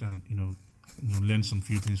project and learn some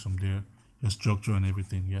few things from there, your structure and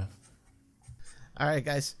everything. Yeah. All right,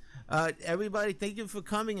 guys. Everybody, thank you for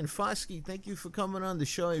coming, and Fosky, thank you for coming on the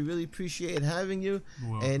show. I really appreciate having you.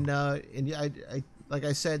 And I like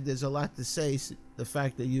I said, there's a lot to say. The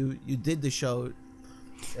fact that you did the show,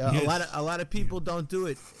 a lot of people don't do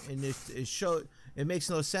it, and it makes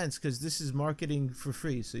no sense because this is marketing for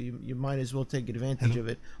free, so you might as well take advantage of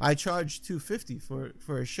it. I charge $250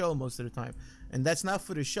 for a show most of the time, and that's not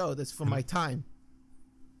for the show. That's for my time.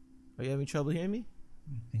 Are you having trouble hearing me?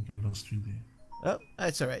 I think I lost you there. Oh,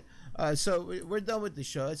 that's all right. So we're done with the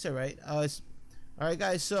show. That's all right. All right,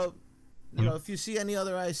 guys. So if you see any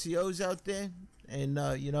other ICOs out there, and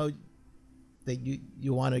that you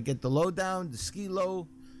want to get the lowdown, the ski low,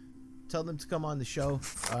 tell them to come on the show.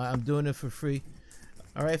 I'm doing it for free.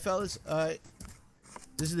 All right, fellas.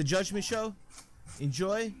 This is the Judgment Show.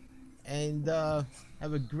 Enjoy, and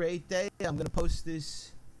have a great day. I'm gonna post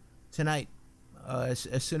this tonight,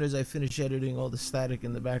 as soon as I finish editing all the static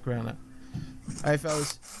in the background. All right,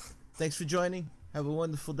 fellas. Thanks for joining. Have a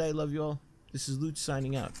wonderful day. Love you all. This is Luch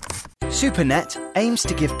signing out. SuperNet aims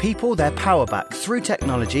to give people their power back through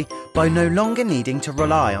technology by no longer needing to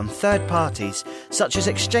rely on third parties such as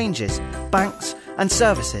exchanges, banks and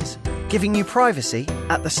services, giving you privacy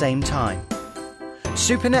at the same time.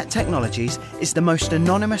 SuperNet Technologies is the most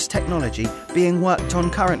anonymous technology being worked on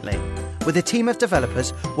currently, with a team of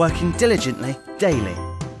developers working diligently daily.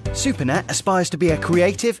 SuperNet aspires to be a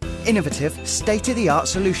creative, innovative, state-of-the-art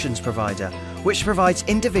solutions provider which provides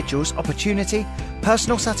individuals opportunity,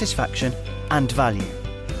 personal satisfaction and value.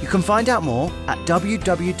 You can find out more at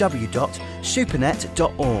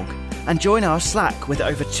www.supernet.org and join our Slack with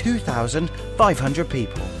over 2,500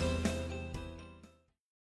 people.